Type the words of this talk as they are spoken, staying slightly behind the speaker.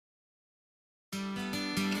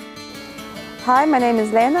Hi, my name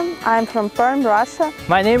is Lena. I'm from Perm, Russia.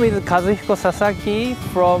 My name is Kazuhiko Sasaki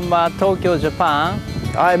from Tokyo, Japan.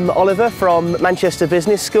 I'm Oliver from Manchester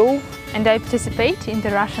Business School. And I participate in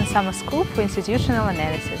the Russian Summer School for Institutional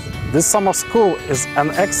Analysis. This summer school is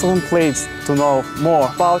an excellent place to know more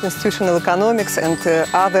about institutional economics and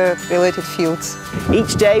other related fields.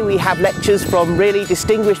 Each day we have lectures from really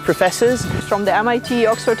distinguished professors. From the MIT,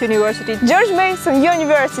 Oxford University, George Mason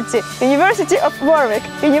University, University of Warwick,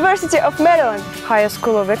 University of Maryland, Higher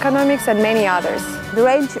School of Economics and many others. The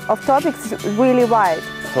range of topics is really wide.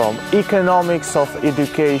 From economics of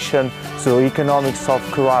education to economics of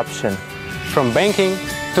corruption. From banking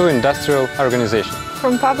to industrial organization.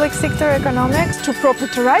 From public sector economics to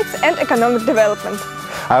property rights and economic development.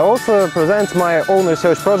 I also present my own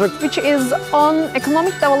research project, which is on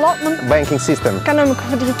economic development, banking system, economic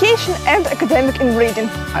codification and academic inbreeding.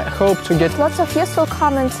 I hope to get lots of useful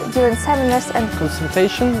comments during seminars and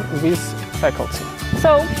consultation with faculty.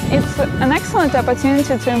 So it's an excellent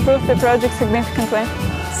opportunity to improve the project significantly.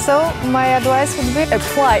 So my advice would be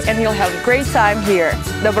apply and you'll have a great time here.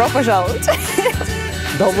 Добро пожаловать!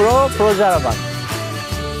 Добро пожаловать!